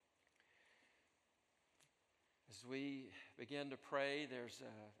As we begin to pray, there's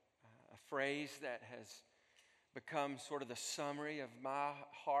a phrase that has become sort of the summary of my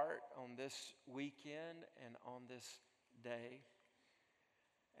heart on this weekend and on this day.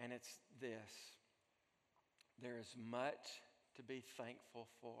 And it's this: there is much to be thankful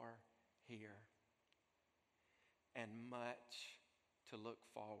for here, and much to look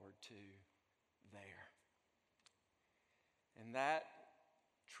forward to there. And that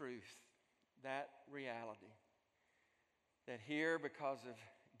truth, that reality, that here, because of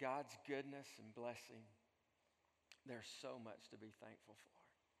God's goodness and blessing, there's so much to be thankful for.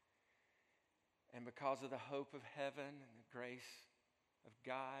 And because of the hope of heaven and the grace of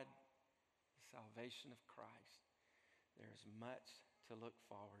God, the salvation of Christ, there's much to look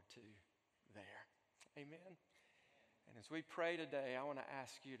forward to there. Amen. And as we pray today, I want to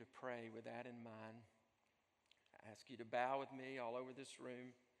ask you to pray with that in mind. I ask you to bow with me all over this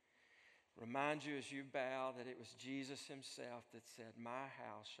room. Remind you as you bow that it was Jesus himself that said, "My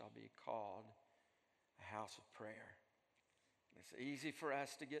house shall be called a house of prayer." And it's easy for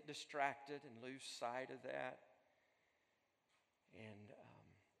us to get distracted and lose sight of that. And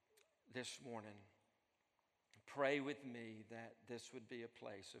this morning, pray with me that this would be a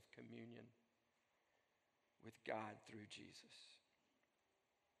place of communion with God through Jesus.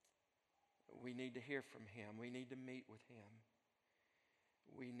 We need to hear from him. We need to meet with him.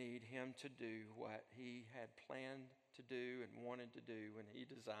 We need him to do what he had planned to do and wanted to do when he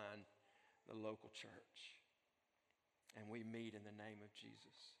designed the local church. And we meet in the name of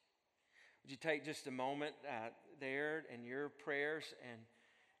Jesus. Would you take just a moment there in your prayers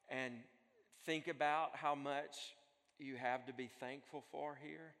and think about how much you have to be thankful for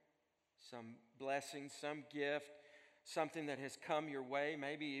here? Some blessing, some gift, something that has come your way,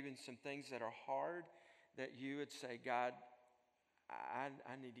 maybe even some things that are hard, that you would say, "God,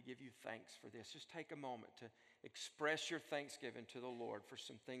 I need to give you thanks for this." Just take a moment to express your thanksgiving to the Lord for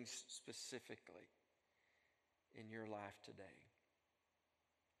some things specifically in your life today.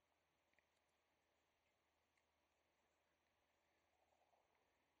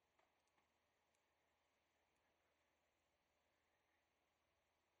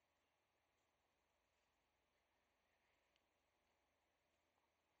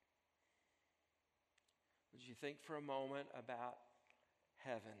 Would you think for a moment about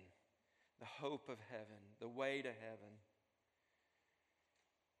heaven, the hope of heaven, the way to heaven?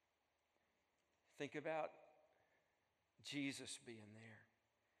 Think about Jesus being there.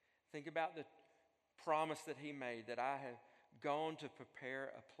 Think about the promise that he made, that I have gone to prepare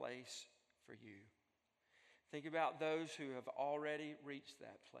a place for you. Think about those who have already reached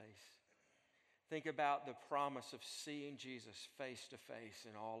that place. Think about the promise of seeing Jesus face to face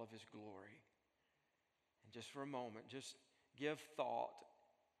in all of his glory. And just for a moment, just give thought,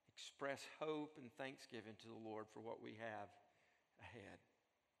 express hope and thanksgiving to the Lord for what we have ahead.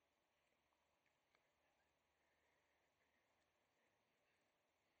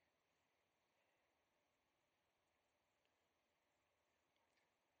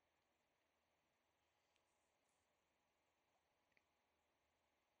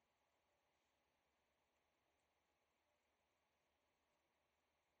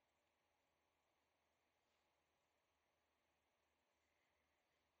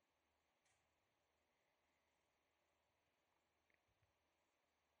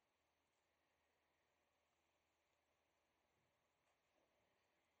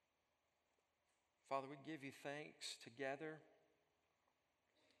 Father, we give you thanks together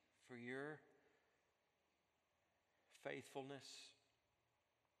for your faithfulness.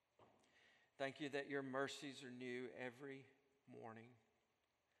 Thank you that your mercies are new every morning.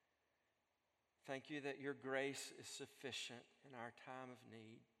 Thank you that your grace is sufficient in our time of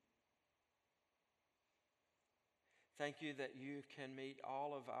need. Thank you that you can meet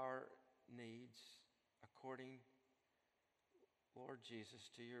all of our needs according, Lord Jesus,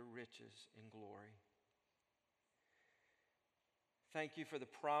 to your riches in glory. Thank you for the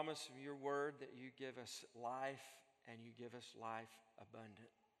promise of your word that you give us life and you give us life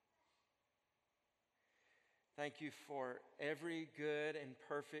abundant. Thank you for every good and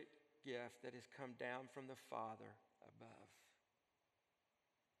perfect gift that has come down from the Father above.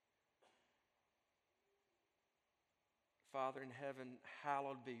 Father in heaven,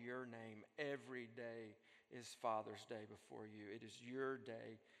 hallowed be your name. Every day is Father's Day before you. It is your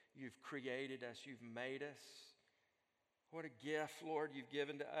day. You've created us. You've made us. What a gift, Lord, you've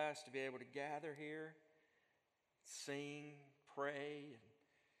given to us to be able to gather here, sing, pray, and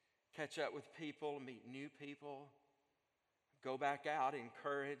catch up with people, meet new people, go back out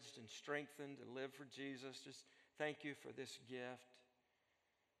encouraged and strengthened to live for Jesus. Just thank you for this gift,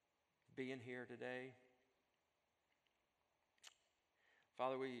 being here today.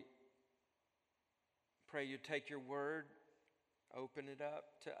 Father, we pray you take your word, open it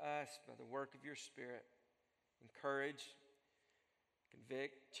up to us by the work of your Spirit. Encourage,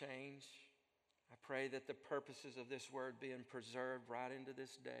 convict, change. I pray that the purposes of this word being preserved right into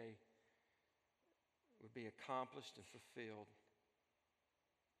this day would be accomplished and fulfilled.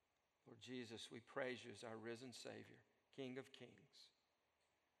 Lord Jesus, we praise you as our risen Savior, King of Kings.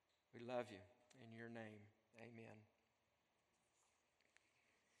 We love you. In your name, amen.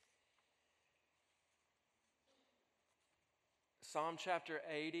 Psalm chapter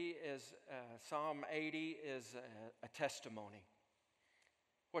 80 is a testimony.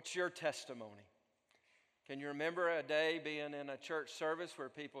 What's your testimony? Can you remember a day being in a church service where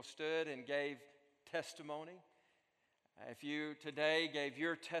people stood and gave testimony? If you today gave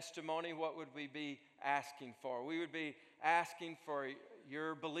your testimony, what would we be asking for? We would be asking for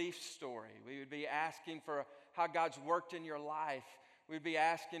your belief story. We would be asking for how God's worked in your life. We'd be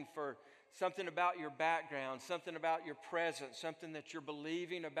asking for something about your background, something about your present, something that you're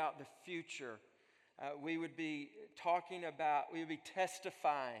believing about the future. We would be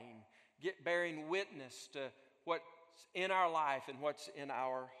testifying, bearing witness to what's in our life and what's in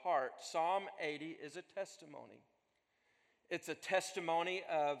our heart. Psalm 80 is a testimony. It's a testimony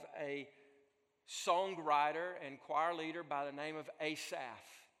of a songwriter and choir leader by the name of Asaph.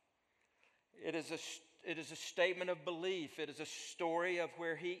 It is a statement of belief. It is a story of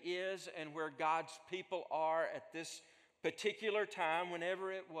where he is and where God's people are at this particular time,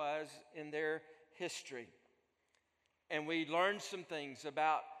 whenever it was in their history. And we learn some things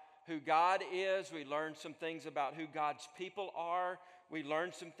about who God is. We learn some things about who God's people are. We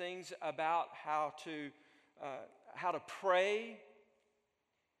learn some things about how to pray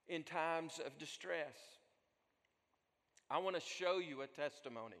in times of distress. I want to show you a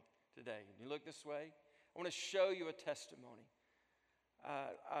testimony today. Can you look this way? I want to show you a testimony.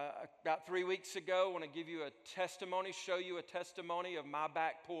 About 3 weeks ago, I want to give you a testimony, show you a testimony of my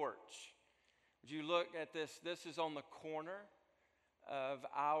back porch. Would you look at this? This is on the corner of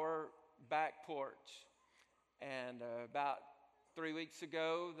our back porch. And about 3 weeks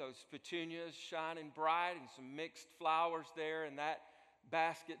ago, those petunias shining bright and some mixed flowers there, and that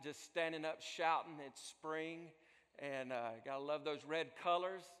basket just standing up shouting it's spring. And gotta love those red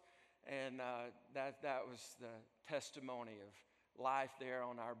colors. And that was the testimony of life there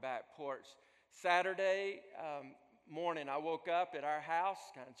on our back porch. Saturday morning, I woke up at our house,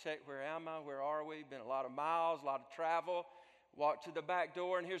 kind of checked where am I, where are we? Been a lot of miles, a lot of travel. Walked to the back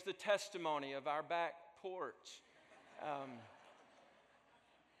door, and here's the testimony of our back porch.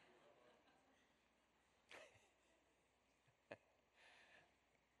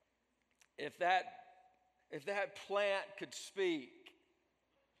 If that plant could speak,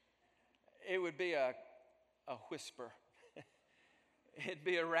 it would be a whisper. It'd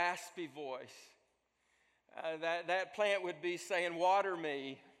be a raspy voice. That plant would be saying, "Water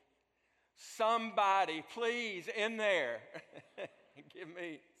me. Somebody, please, in there, give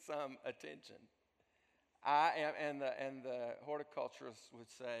me some attention." I am, and the horticulturist would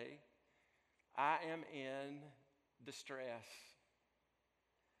say, "I am in distress.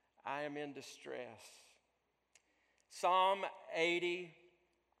 I am in distress." Psalm 80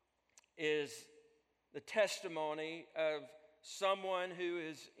 is the testimony of someone who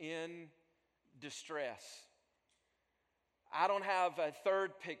is in distress. I don't have a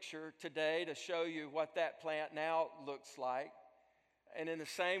third picture today to show you what that plant now looks like. And in the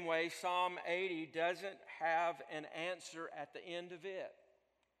same way, Psalm 80 doesn't have an answer at the end of it.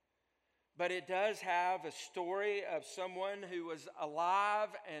 But it does have a story of someone who was alive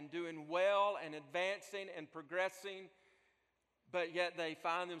and doing well and advancing and progressing, but yet they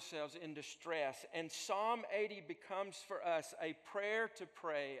find themselves in distress. And Psalm 80 becomes for us a prayer to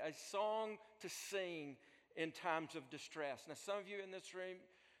pray, a song to sing in times of distress. Now, some of you in this room,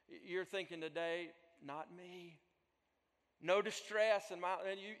 you're thinking today, not me. No distress. And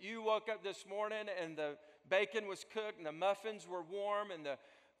you woke up this morning and the bacon was cooked and the muffins were warm and the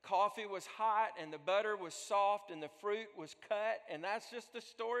coffee was hot and the butter was soft and the fruit was cut, and that's just the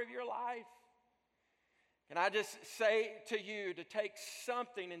story of your life. And I just say to you to take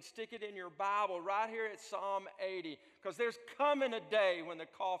something and stick it in your Bible right here at Psalm 80, because there's coming a day when the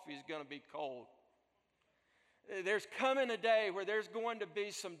coffee is going to be cold. There's coming a day where there's going to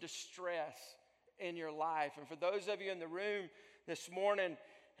be some distress in your life. And for those of you in the room this morning,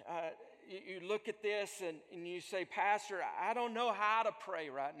 you look at this and you say, "Pastor, I don't know how to pray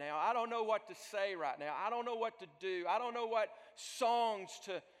right now. I don't know what to say right now. I don't know what to do. I don't know what songs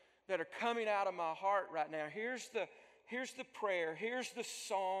that are coming out of my heart right now." Here's the prayer. Here's the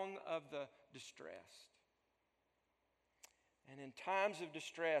song of the distressed. And in times of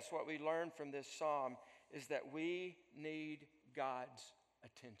distress, what we learn from this psalm is that we need God's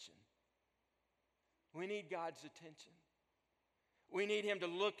attention. We need God's attention. We need Him to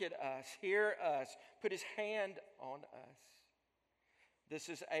look at us, hear us, put His hand on us. This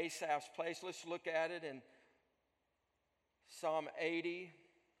is Asaph's place. Let's look at it in Psalm 80. It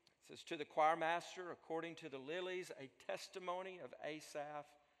says, to the choir master, according to the lilies, a testimony of Asaph,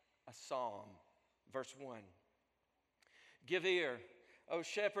 a psalm. Verse 1. Give ear, O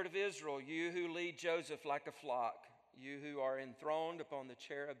shepherd of Israel, you who lead Joseph like a flock, you who are enthroned upon the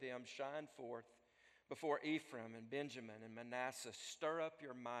cherubim, shine forth before Ephraim and Benjamin and Manasseh. Stir up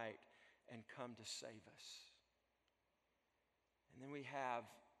your might and come to save us. And then we have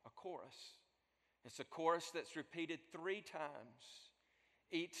a chorus. It's a chorus that's repeated 3 times,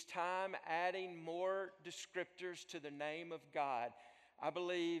 each time adding more descriptors to the name of God. I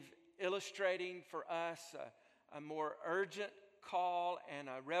believe illustrating for us a more urgent call and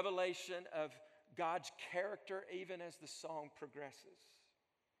a revelation of God's character even as the song progresses.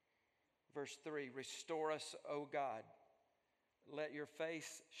 Verse 3, restore us, O God. Let your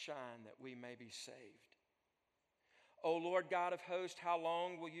face shine that we may be saved. O Lord God of hosts, how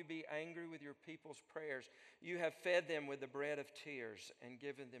long will you be angry with your people's prayers? You have fed them with the bread of tears and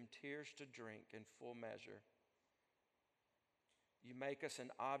given them tears to drink in full measure. You make us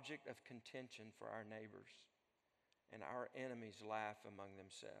an object of contention for our neighbors, and our enemies laugh among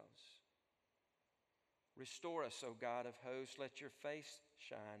themselves. Restore us, O God of hosts. Let your face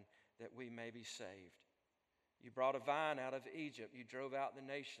shine that we may be saved. You brought a vine out of Egypt. You drove out the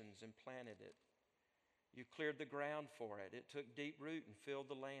nations and planted it. You cleared the ground for it. It took deep root and filled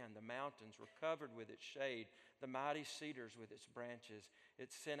the land. The mountains were covered with its shade, the mighty cedars with its branches.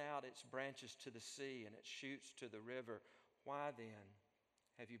 It sent out its branches to the sea and its shoots to the river. Why then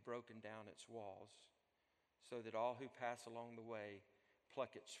have you broken down its walls, so that all who pass along the way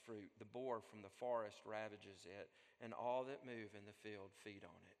pluck its fruit? The boar from the forest ravages it, and all that move in the field feed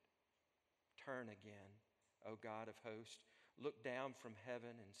on it. Turn again, O God of hosts. Look down from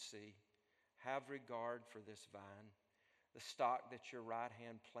heaven and see. Have regard for this vine, the stock that your right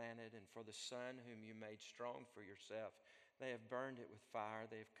hand planted, and for the son whom you made strong for yourself. They have burned it with fire.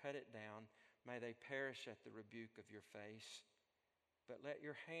 They have cut it down. May they perish at the rebuke of your face. But let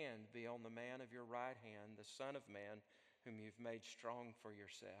your hand be on the man of your right hand, the Son of Man, whom you've made strong for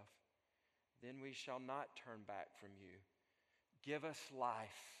yourself. Then we shall not turn back from you. Give us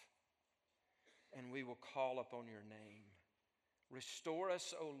life, and we will call upon your name. Restore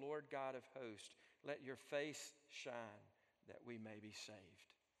us, O Lord God of hosts. Let your face shine that we may be saved.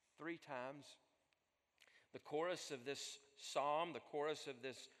 3 times. The chorus of this psalm, the chorus of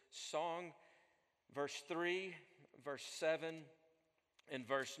this song, verse 3, verse 7, and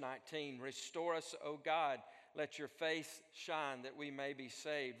verse 19. Restore us, O God. Let your face shine that we may be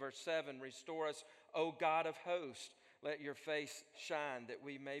saved. Verse 7, restore us, O God of hosts. Let your face shine that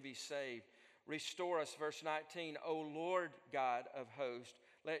we may be saved. Restore us, verse 19, O Lord God of hosts,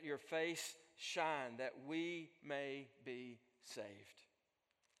 let your face shine that we may be saved.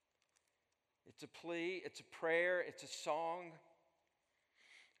 It's a plea, it's a prayer, it's a song,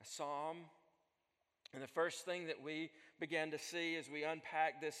 a psalm. And the first thing that we began to see as we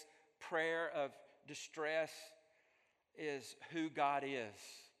unpack this prayer of distress is who God is.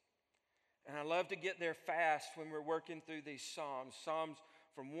 And I love to get there fast when we're working through these psalms. Psalms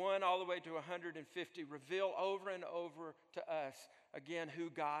from 1 all the way to 150 reveal over and over to us, again, who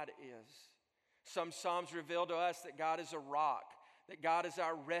God is. Some psalms reveal to us that God is a rock, that God is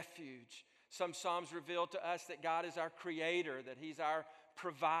our refuge. Some psalms reveal to us that God is our creator, that He's our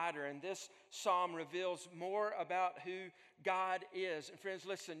provider. And this psalm reveals more about who God is. And friends,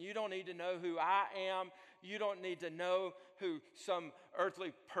 listen, you don't need to know who I am. You don't need to know who some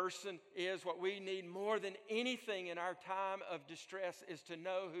earthly person is. What we need more than anything in our time of distress is to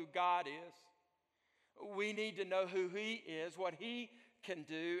know who God is. We need to know who He is, what He can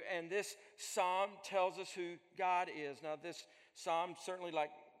do. And this psalm tells us who God is. Now, this psalm, certainly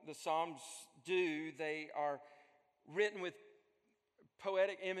like the psalms do, they are written with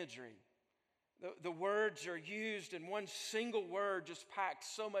poetic imagery. The words are used, and one single word just packs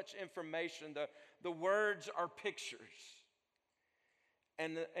so much information. The words are pictures.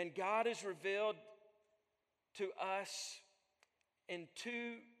 And God is revealed to us in 2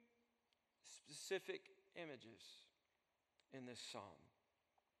 specific images in this psalm.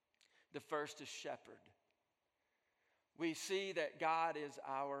 The first is shepherd. We see that God is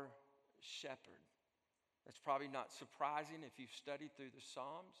our shepherd. That's probably not surprising if you've studied through the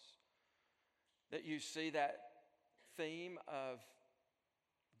Psalms, that you see that theme of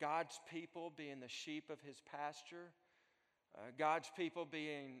God's people being the sheep of His pasture. God's people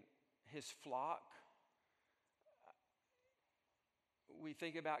being His flock. We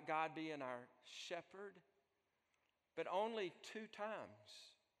think about God being our shepherd, but only 2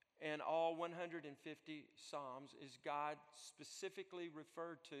 times in all 150 Psalms is God specifically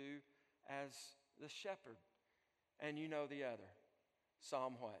referred to as the shepherd. And you know the other.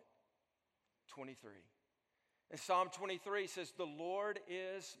 Psalm what? 23. And Psalm 23 says, "The Lord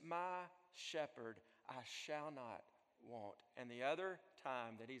is my shepherd, I shall not want." And the other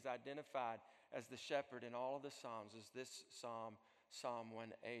time that He's identified as the shepherd in all of the Psalms is this Psalm, Psalm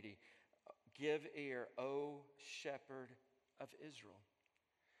 180. "Give ear, O shepherd of Israel."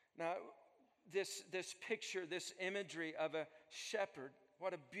 Now, this picture, this imagery of a shepherd,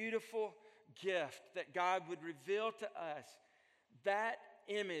 what a beautiful gift that God would reveal to us that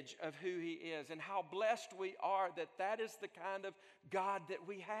image of who He is, and how blessed we are that that is the kind of God that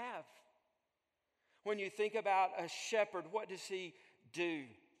we have. When you think about a shepherd, what does he do?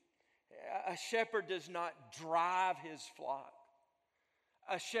 A shepherd does not drive his flock.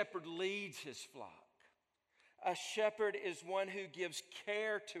 A shepherd leads his flock. A shepherd is one who gives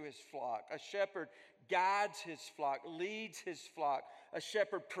care to his flock. A shepherd guides his flock, leads his flock. A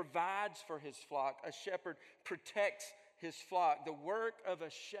shepherd provides for his flock. A shepherd protects his flock. The work of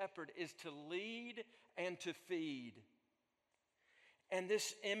a shepherd is to lead and to feed. And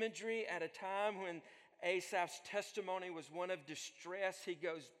this imagery, at a time when Asaph's testimony was one of distress, he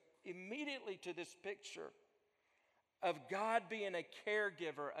goes immediately to this picture of God being a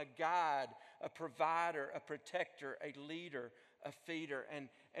caregiver, a guide, a provider, a protector, a leader, a feeder.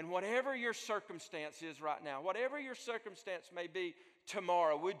 And whatever your circumstance is right now, whatever your circumstance may be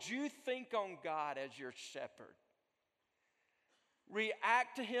tomorrow, would you think on God as your shepherd?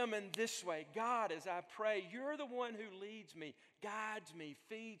 React to Him in this way: God, as I pray, you're the one who leads me, guides me,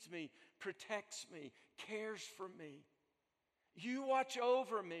 feeds me, protects me, cares for me. You watch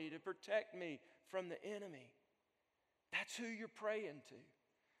over me to protect me from the enemy. That's who you're praying to.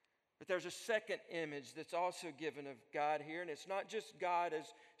 But there's a second image that's also given of God here, and it's not just God as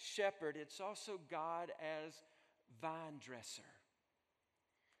shepherd, it's also God as vine dresser.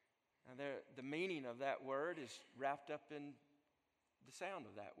 Now, the meaning of that word is wrapped up in the sound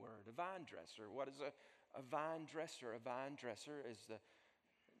of that word, a vine dresser. What is a vine dresser? A vine dresser is the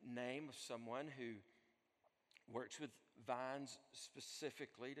name of someone who works with vines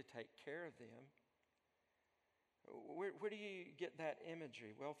specifically to take care of them. Where do you get that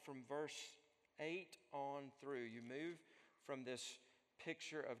imagery? Well, from verse 8 on through, you move from this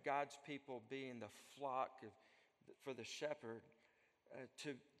picture of God's people being the flock for the shepherd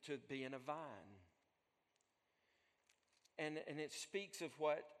to being a vine. And it speaks of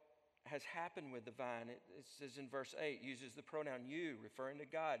what has happened with the vine. It says in verse 8, uses the pronoun you, referring to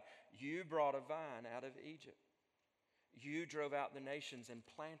God. You brought a vine out of Egypt. You drove out the nations and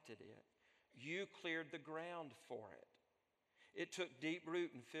planted it. You cleared the ground for it. It took deep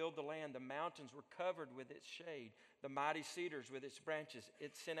root and filled the land. The mountains were covered with its shade, the mighty cedars with its branches.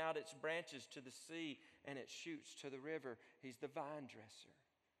 It sent out its branches to the sea and its shoots to the river. He's the vine dresser.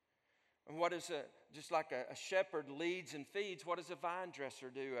 And what is just like a shepherd leads and feeds, what does a vine dresser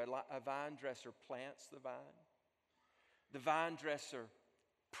do? A vine dresser plants the vine. The vine dresser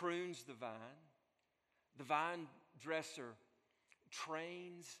prunes the vine. The vine dresser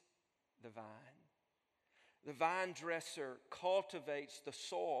trains the vine. The vine dresser cultivates the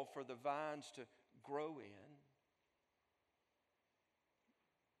soil for the vines to grow in.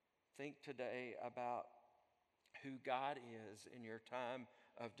 Think today about who God is in your time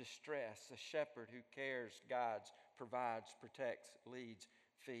of distress. A shepherd who cares, guides, provides, protects, leads,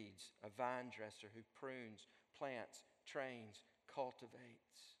 feeds. A vine dresser who prunes, plants, trains,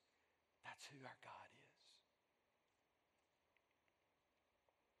 cultivates. That's who our God is.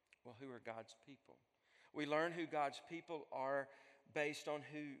 Well, who are God's people? We learn who God's people are based on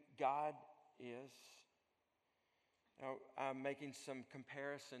who God is. Now, I'm making some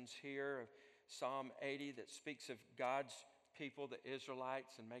comparisons here of Psalm 80 that speaks of God's people, the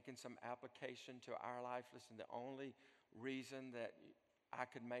Israelites, and making some application to our life. Listen, the only reason that I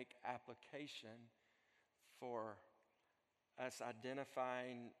could make application for us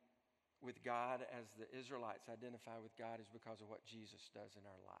identifying with God as the Israelites identify with God is because of what Jesus does in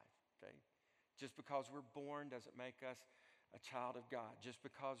our life, okay? Just because we're born doesn't make us a child of God. Just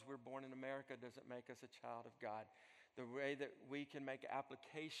because we're born in America doesn't make us a child of God. The way that we can make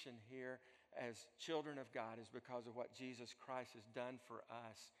application here as children of God is because of what Jesus Christ has done for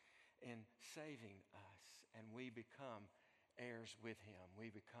us in saving us. And we become heirs with Him. We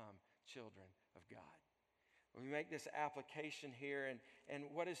become children of God. We make this application here, and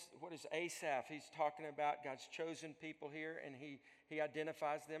what is Asaph? He's talking about God's chosen people here, and he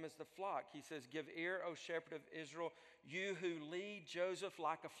identifies them as the flock. He says, "Give ear, O shepherd of Israel, you who lead Joseph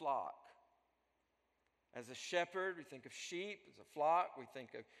like a flock." As a shepherd, we think of sheep. As a flock, we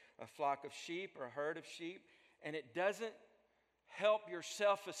think of a flock of sheep or a herd of sheep. And it doesn't help your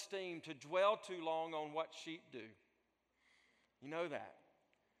self-esteem to dwell too long on what sheep do. You know that.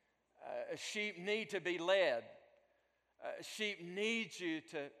 Sheep need to be led. Sheep need you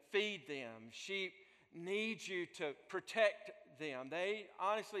to feed them. Sheep need you to protect them. They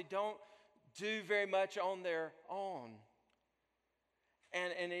honestly don't do very much on their own.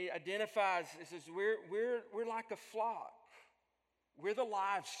 And he identifies, he says, we're like a flock. We're the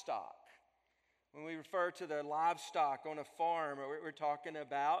livestock. When we refer to the livestock on a farm, we're talking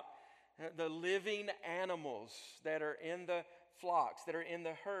about the living animals that are in the flocks, that are in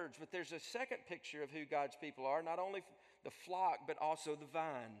the herds. But there's a second picture of who God's people are, not only the flock, but also the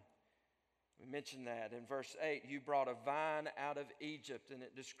vine. We mentioned that in verse 8. You brought a vine out of Egypt, and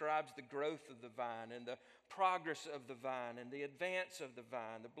it describes the growth of the vine and the progress of the vine and the advance of the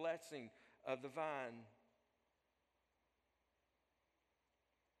vine, the blessing of the vine.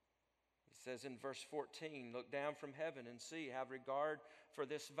 It says in verse 14, look down from heaven and see, have regard for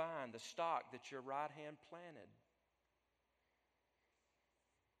this vine, the stock that your right hand planted.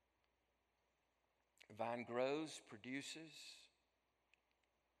 The vine grows, produces.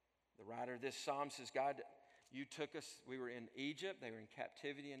 The writer of this psalm says, God, you took us, we were in Egypt, they were in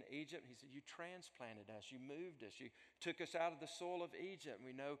captivity in Egypt. He said, you transplanted us, you moved us, you took us out of the soil of Egypt. And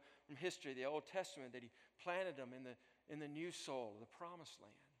we know from history, the Old Testament, that he planted them in the new soil, the promised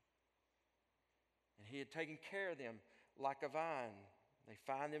land. And he had taken care of them like a vine. They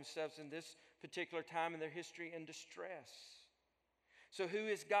find themselves in this particular time in their history in distress. So who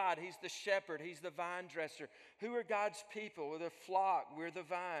is God? He's the shepherd. He's the vine dresser. Who are God's people? We're the flock. We're the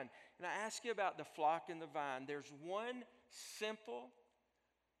vine. And I ask you about the flock and the vine. There's one simple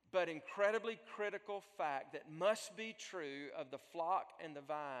but incredibly critical fact that must be true of the flock and the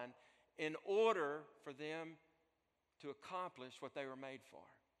vine in order for them to accomplish what they were made for.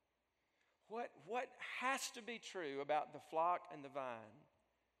 What has to be true about the flock and the vine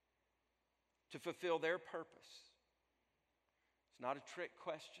to fulfill their purpose? It's not a trick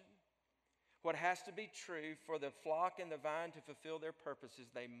question. What has to be true for the flock and the vine to fulfill their purposes,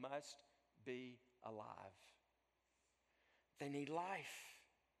 they must be alive. They need life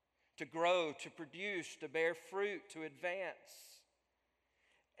to grow, to produce, to bear fruit, to advance.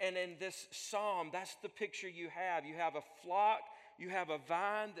 And in this psalm, that's the picture you have. You have a flock, you have a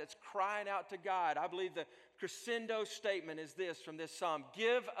vine that's crying out to God. I believe the crescendo statement is this from this psalm: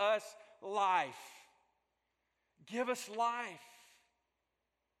 give us life. Give us life.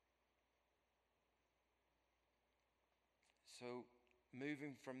 So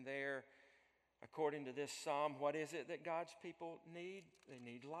moving from there, according to this psalm, what is it that God's people need? They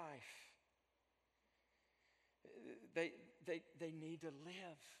need life. They need to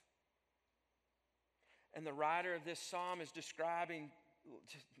live. And the writer of this psalm is describing,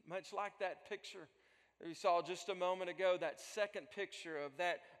 much like that picture that we saw just a moment ago, that second picture of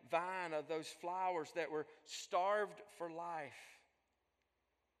that vine, of those flowers that were starved for life.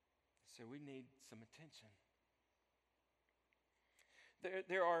 So we need some attention.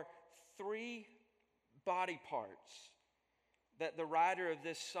 There are three body parts that the writer of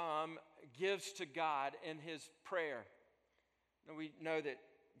this psalm gives to God in his prayer. Now we know that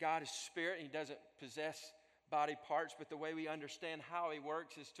God is spirit and he doesn't possess body parts, but the way we understand how he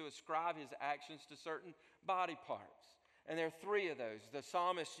works is to ascribe his actions to certain body parts. And there are three of those. The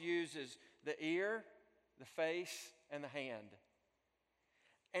psalmist uses the ear, the face, and the hand.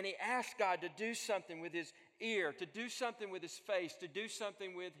 And he asks God to do something with his ear, to do something with his face, to do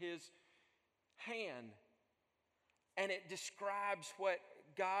something with his hand. And it describes what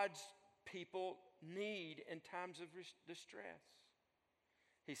God's people need in times of distress.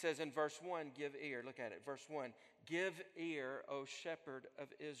 He says in verse 1, give ear. Look at it. Verse 1, give ear, O shepherd of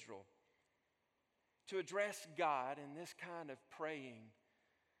Israel. To address God in this kind of praying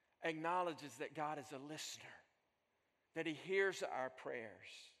acknowledges that God is a listener, that he hears our prayers.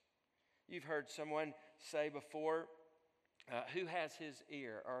 You've heard someone say before, who has his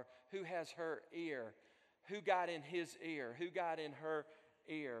ear? Or who has her ear? Who got in his ear? Who got in her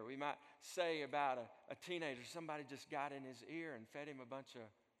ear? We might say about a teenager, somebody just got in his ear and fed him a bunch of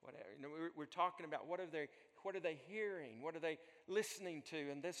whatever. You know, we're talking about what are they hearing? What are they listening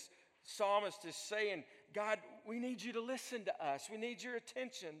to? And this psalmist is saying, God, we need you to listen to us. We need your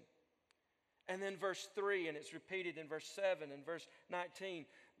attention. And then verse 3, and it's repeated in verse 7 and verse 19,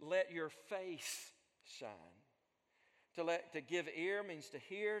 let your face shine. To give ear means to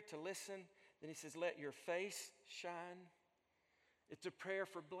hear, to listen. Then he says, let your face shine. It's a prayer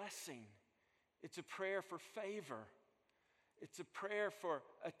for blessing. It's a prayer for favor. It's a prayer for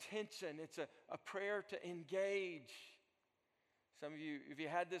attention. It's a prayer to engage. Some of you, have you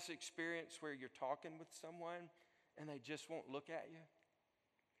had this experience where you're talking with someone and they just won't look at you?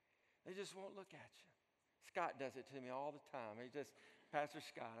 They just won't look at you. Scott does it to me all the time. Pastor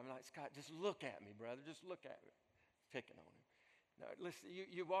Scott, I'm like, Scott, just look at me, brother. Just look at me. Picking on him. No, listen,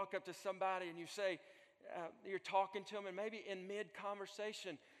 you walk up to somebody and you say, you're talking to them, and maybe in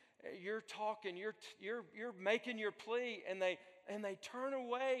mid-conversation, you're talking, you're making your plea, and they turn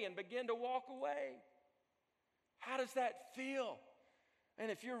away and begin to walk away. How does that feel?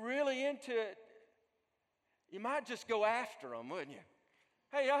 And if you're really into it, you might just go after them, wouldn't you?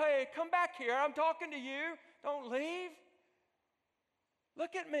 Hey, come back here. I'm talking to you. Don't leave.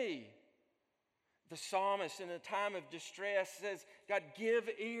 Look at me. The psalmist in a time of distress says, God, give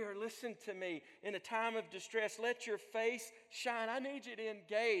ear, listen to me. In a time of distress, let your face shine. I need you to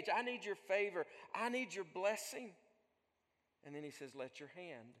engage. I need your favor. I need your blessing. And then he says, let your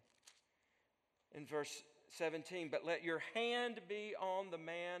hand. In verse 17, but let your hand be on the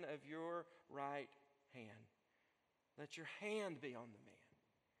man of your right hand. Let your hand be on the man.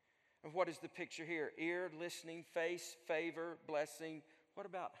 And what is the picture here? Ear, listening, face, favor, blessing. What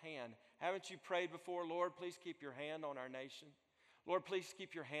about hand? Haven't you prayed before, Lord, please keep your hand on our nation? Lord, please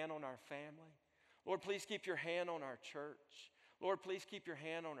keep your hand on our family. Lord, please keep your hand on our church. Lord, please keep your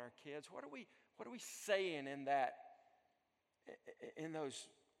hand on our kids. What are we saying in those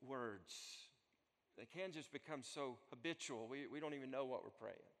words? They can just become so habitual. We don't even know what we're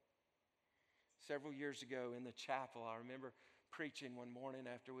praying. Several years ago in the chapel, I remember preaching one morning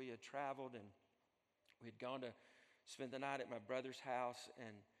after we had traveled, and we had gone to spend the night at my brother's house,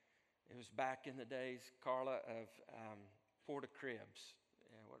 and it was back in the days, Carla, of Porta Cribs.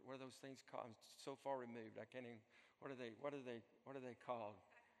 Yeah, what are those things called? I'm so far removed. I can't even. What are they called?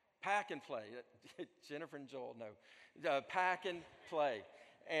 Pack and play. Jennifer and Joel know. Pack and play.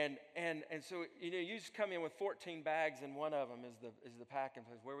 And so you just come in with 14 bags, and one of them is the pack and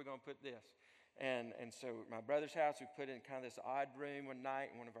play. Where are we going to put this? And so at my brother's house, we put it in kind of this odd room one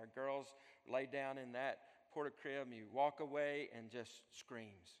night, and one of our girls laid down in that Porta crib, and you walk away and just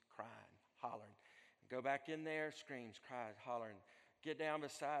screams, crying, hollering. Go back in there, screams, cries, hollering. Get down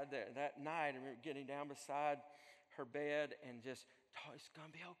beside that night, I remember getting down beside her bed and just, it's going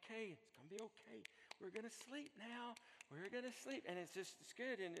to be okay. It's going to be okay. We're going to sleep now. We're going to sleep. And it's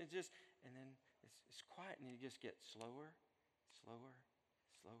good. And then it's quiet, and you just get slower, slower,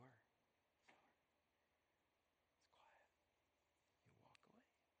 slower.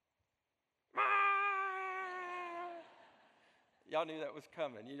 Y'all knew that was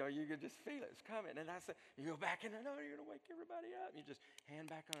coming. You could just feel it. It's coming. And you go back in there, no, you're going to wake everybody up. And you just hand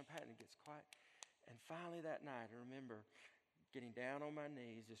back on a pat, and it gets quiet. And finally that night, I remember getting down on my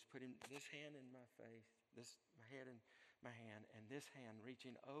knees, just putting this hand in my face, my head in my hand, and this hand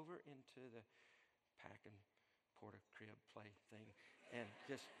reaching over into the pack and Porta crib play thing, and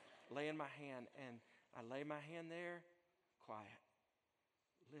just laying my hand. And I lay my hand there, quiet.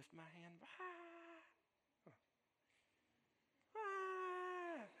 Lift my hand,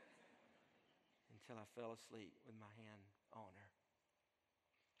 until I fell asleep with my hand on her.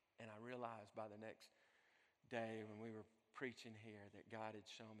 And I realized by the next day when we were preaching here that God had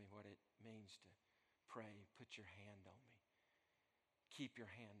shown me what it means to pray. Put your hand on me. Keep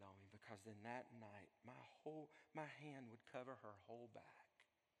your hand on me, because then that night my hand would cover her whole back.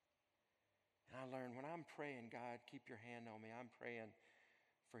 And I learned when I'm praying, God, keep your hand on me, I'm praying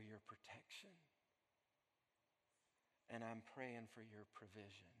for your protection. And I'm praying for your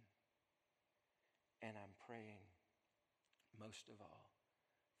provision. And I'm praying, most of all,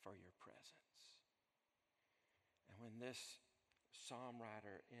 for your presence. And when this psalm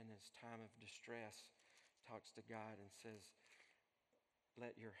writer, in his time of distress, talks to God and says,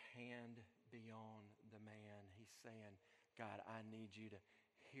 let your hand be on the man, he's saying, God, I need you to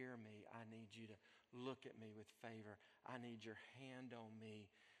hear me. I need you to look at me with favor. I need your hand on me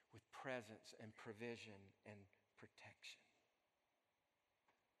with presence and provision and protection.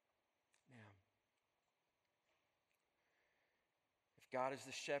 Now, God is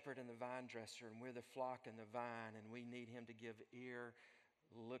the shepherd and the vine dresser, and we're the flock and the vine, and we need him to give ear,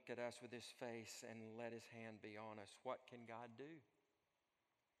 look at us with his face, and let his hand be on us. What can God do?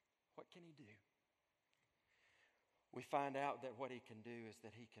 What can he do? We find out that what he can do is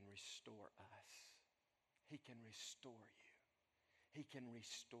that he can restore us. He can restore you. He can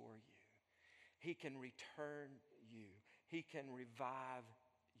restore you. He can return you. He can revive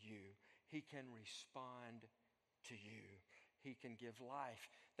you. He can respond to you. He can give life.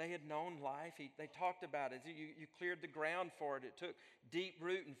 They had known life. They talked about it. You cleared the ground for it. It took deep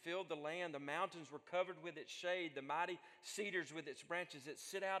root and filled the land. The mountains were covered with its shade, the mighty cedars with its branches. It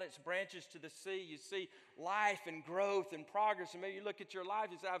sent out its branches to the sea. You see life and growth and progress. And maybe you look at your life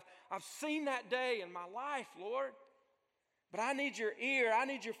and say, I've seen that day in my life, Lord. But I need your ear. I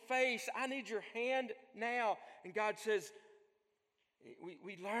need your face. I need your hand now. And God says,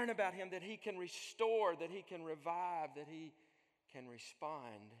 we learn about him that he can restore, that he can revive, that he can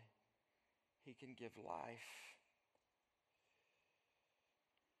respond. He can give life.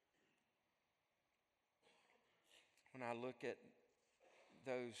 When I look at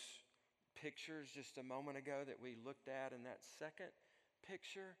those pictures just a moment ago that we looked at in that second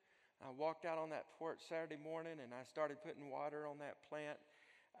picture, I walked out on that porch Saturday morning and I started putting water on that plant.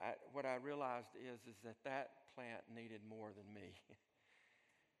 What I realized is that plant needed more than me.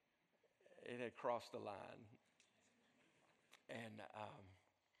 It had crossed the line. And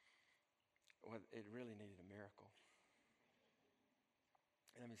it really needed a miracle.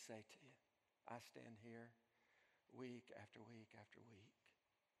 And let me say to you, I stand here week after week after week.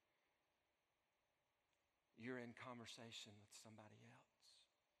 You're in conversation with somebody else.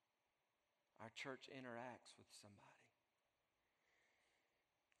 Our church interacts with somebody.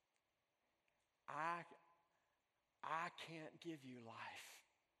 I can't give you life.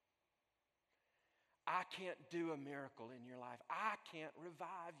 I can't do a miracle in your life. I can't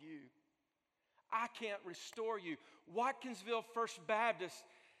revive you. I can't restore you. Watkinsville First Baptist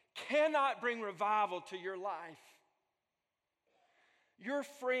cannot bring revival to your life. Your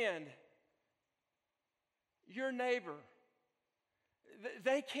friend, your neighbor,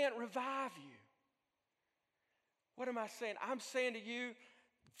 they can't revive you. What am I saying? I'm saying to you,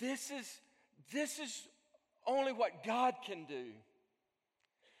 this is only what God can do.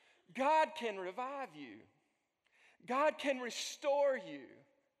 God can revive you. God can restore you.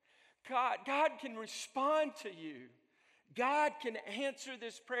 God can respond to you. God can answer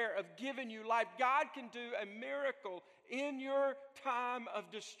this prayer of giving you life. God can do a miracle in your time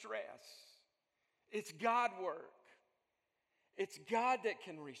of distress. It's God work. It's God that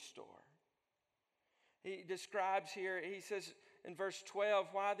can restore. He describes here, he says in verse 12,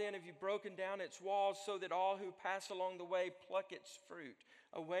 why then have you broken down its walls so that all who pass along the way pluck its fruit?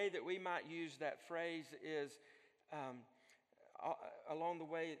 A way that we might use that phrase is along the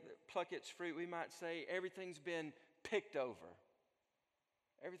way, pluck its fruit, we might say everything's been picked over.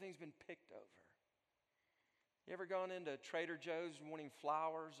 Everything's been picked over. You ever gone into Trader Joe's wanting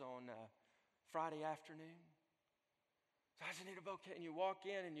flowers on Friday afternoon? So I just need a bouquet. And you walk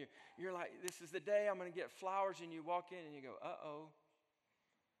in and you're like, this is the day I'm going to get flowers. And you walk in and you go, uh-oh.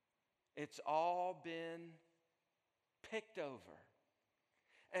 It's all been picked over.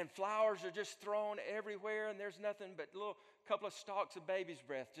 And flowers are just thrown everywhere, and there's nothing but a little couple of stalks of baby's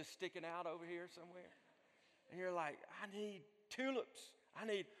breath just sticking out over here somewhere. And you're like, I need tulips. I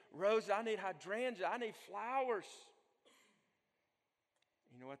need roses. I need hydrangea. I need flowers.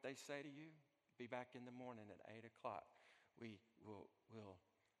 You know what they say to you? Be back in the morning at 8 o'clock. We will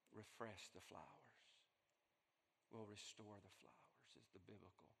refresh the flowers. We'll restore the flowers is the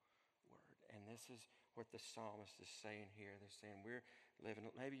biblical word. And this is what the psalmist is saying here. They're saying we're living,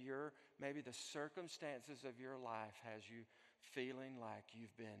 maybe the circumstances of your life has you feeling like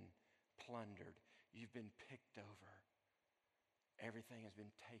you've been plundered. You've been picked over. Everything has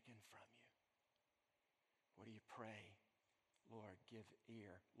been taken from you. What do you pray? Lord, give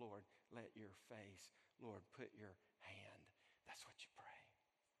ear. Lord, let your face. Lord, put your hand. That's what you pray.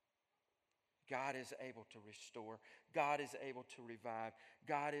 God is able to restore. God is able to revive.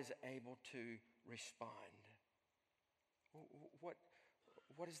 God is able to respond.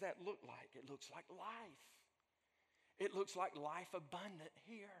 What does that look like? It looks like life. It looks like life abundant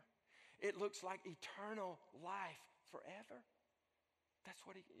here. It looks like eternal life forever. That's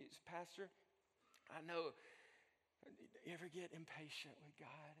what he is, Pastor. I know. You ever get impatient with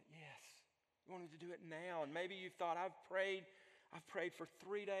God? Yes. You want him to do it now. And maybe you've thought, I've prayed for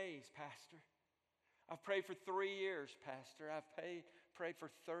 3 days, Pastor. I've prayed for 3 years, Pastor. I've prayed for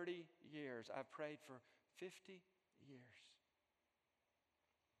 30 years. I've prayed for 50 years.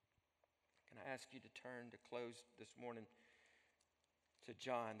 Can I ask you to turn to close this morning to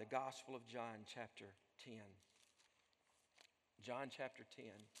John, the Gospel of John, chapter 10. John chapter 10.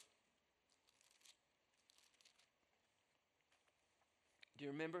 Do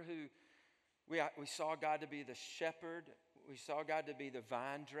you remember who we saw God to be the shepherd? We saw God to be the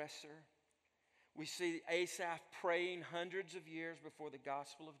vine dresser. We see Asaph praying hundreds of years before the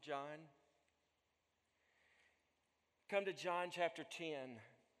Gospel of John. Come to John chapter 10,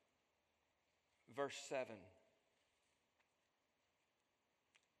 verse 7.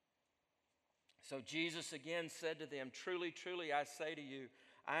 So Jesus again said to them, "Truly, truly, I say to you,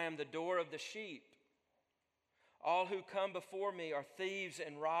 I am the door of the sheep. All who come before me are thieves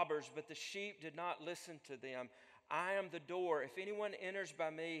and robbers, but the sheep did not listen to them. I am the door. If anyone enters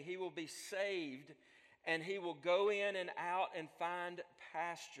by me, he will be saved, and he will go in and out and find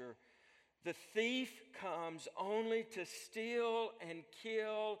pasture. The thief comes only to steal and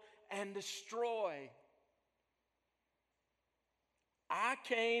kill and destroy. I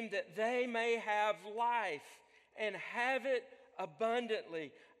came that they may have life and have it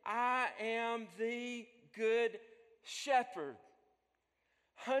abundantly. I am the good shepherd."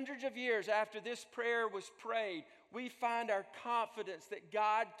 Hundreds of years after this prayer was prayed, we find our confidence that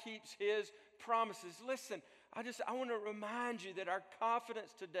God keeps His promises. Listen, I want to remind you that our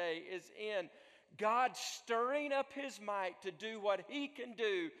confidence today is in God stirring up His might to do what He can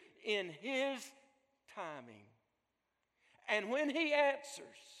do in His timing. And when He answers,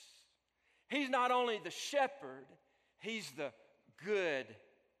 He's not only the shepherd, He's the good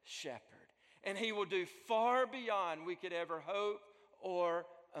shepherd. And He will do far beyond we could ever hope or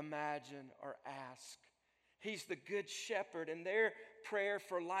imagine or ask. He's the good shepherd, and their prayer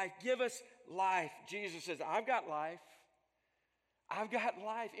for life, give us life. Jesus says, I've got life. I've got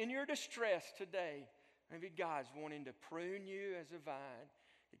life. In your distress today, maybe God's wanting to prune you as a vine,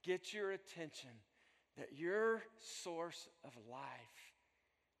 to get your attention that your source of life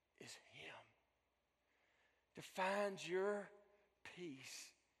is Him. To find your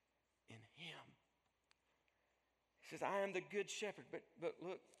peace in Him. He says, I am the good shepherd. But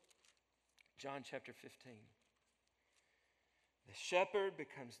look, John chapter 15. The shepherd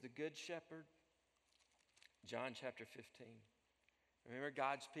becomes the good shepherd. John chapter 15. Remember,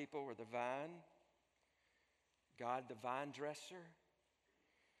 God's people were the vine. God, the vine dresser.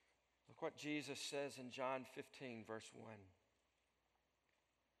 Look what Jesus says in John 15, verse 1.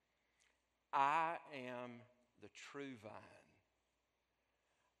 I am the true vine.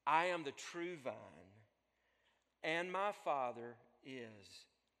 I am the true vine, and my Father is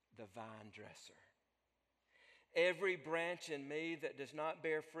the vine dresser. Every branch in me that does not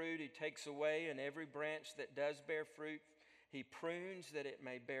bear fruit, He takes away, and every branch that does bear fruit, He prunes that it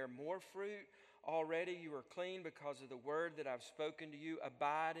may bear more fruit. Already you are clean because of the word that I've spoken to you.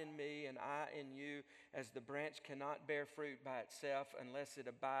 Abide in me and I in you, as the branch cannot bear fruit by itself unless it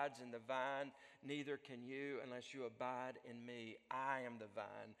abides in the vine. Neither can you unless you abide in me. I am the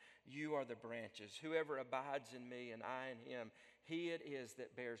vine. You are the branches. Whoever abides in me and I in him, he it is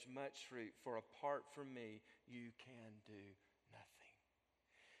that bears much fruit. For apart from me, you can do nothing.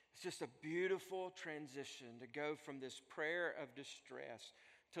 It's just a beautiful transition to go from this prayer of distress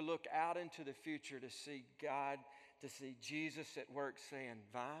to look out into the future, to see God, to see Jesus at work saying,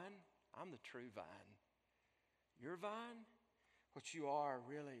 vine, I'm the true vine. Your vine, what you are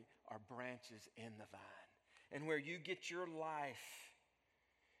really are branches in the vine. And where you get your life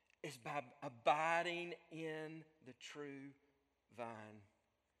is by abiding in the true vine.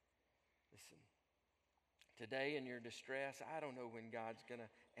 Listen, today in your distress, I don't know when God's going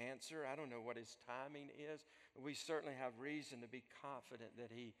to answer. I don't know what His timing is. But we certainly have reason to be confident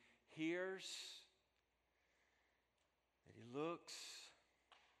that He hears, that He looks,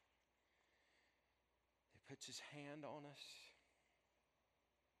 that He puts His hand on us.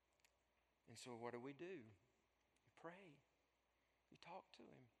 And so what do? You pray. You talk to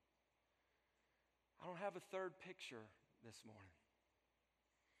Him. I don't have a third picture this morning.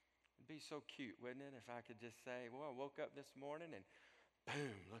 It'd be so cute, wouldn't it, if I could just say, well, I woke up this morning and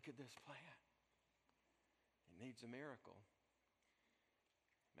boom, look at this plant. It needs a miracle.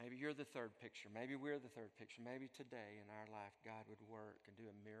 Maybe you're the third picture. Maybe we're the third picture. Maybe today in our life God would work and do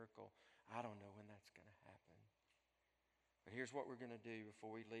a miracle. I don't know when that's going to happen. But here's what we're going to do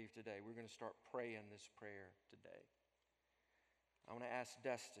before we leave today. We're going to start praying this prayer today. I want to ask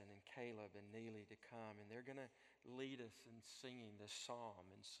Dustin and Caleb and Neely to come, and they're going to lead us in singing this psalm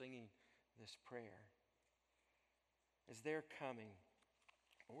and singing this prayer. As they're coming,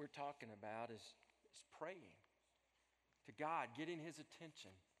 what we're talking about is praying to God, getting His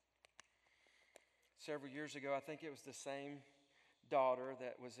attention. Several years ago, I think it was the same daughter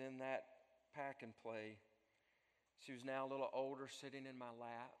that was in that pack and play. She was now a little older, sitting in my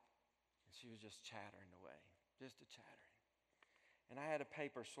lap, and she was just chattering away, just a chattering. And I had a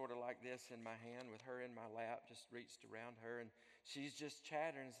paper sort of like this in my hand with her in my lap, just reached around her, and she's just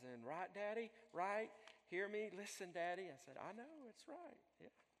chattering, saying, right, Daddy, right, hear me, listen, Daddy. I said, I know, it's right.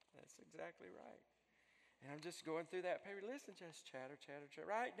 Yeah, that's exactly right. And I'm just going through that paper, listen, just chatter, chatter, chatter.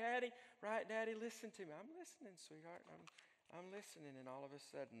 Right, Daddy, listen to me. I'm listening, sweetheart, I'm listening, and all of a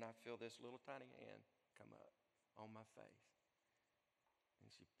sudden I feel this little tiny hand come up on my face. And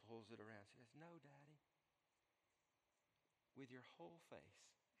And she pulls it around. She goes, no, Daddy. With your whole face.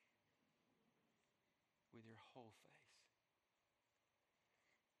 With your whole face.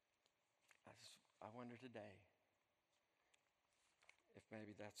 I wonder today if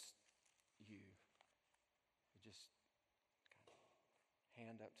maybe that's you. Just kind of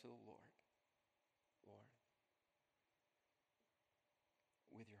hand up to the Lord. Lord,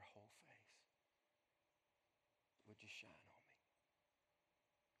 with your whole face, would you shine on me?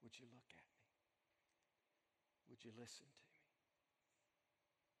 Would you look at me? Would you listen to me?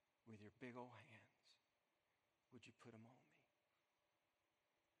 With your big old hands, would you put them on me?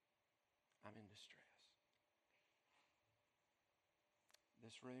 I'm in distress.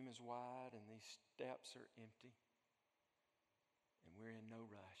 This room is wide and these steps are empty. And we're in no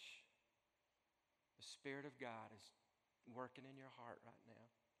rush. The Spirit of God is working in your heart right now.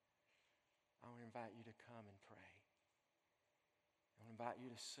 I want to invite you to come and pray. I want to invite you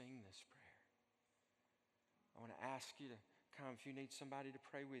to sing this prayer. I want to ask you to come. If you need somebody to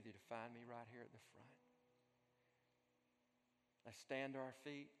pray with you, to find me right here at the front. Let's stand to our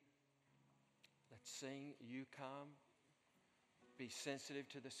feet. Let's sing, You Come. Be sensitive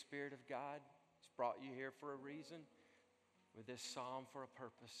to the Spirit of God. It's brought you here for a reason, with this psalm for a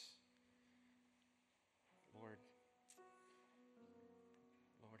purpose. Lord,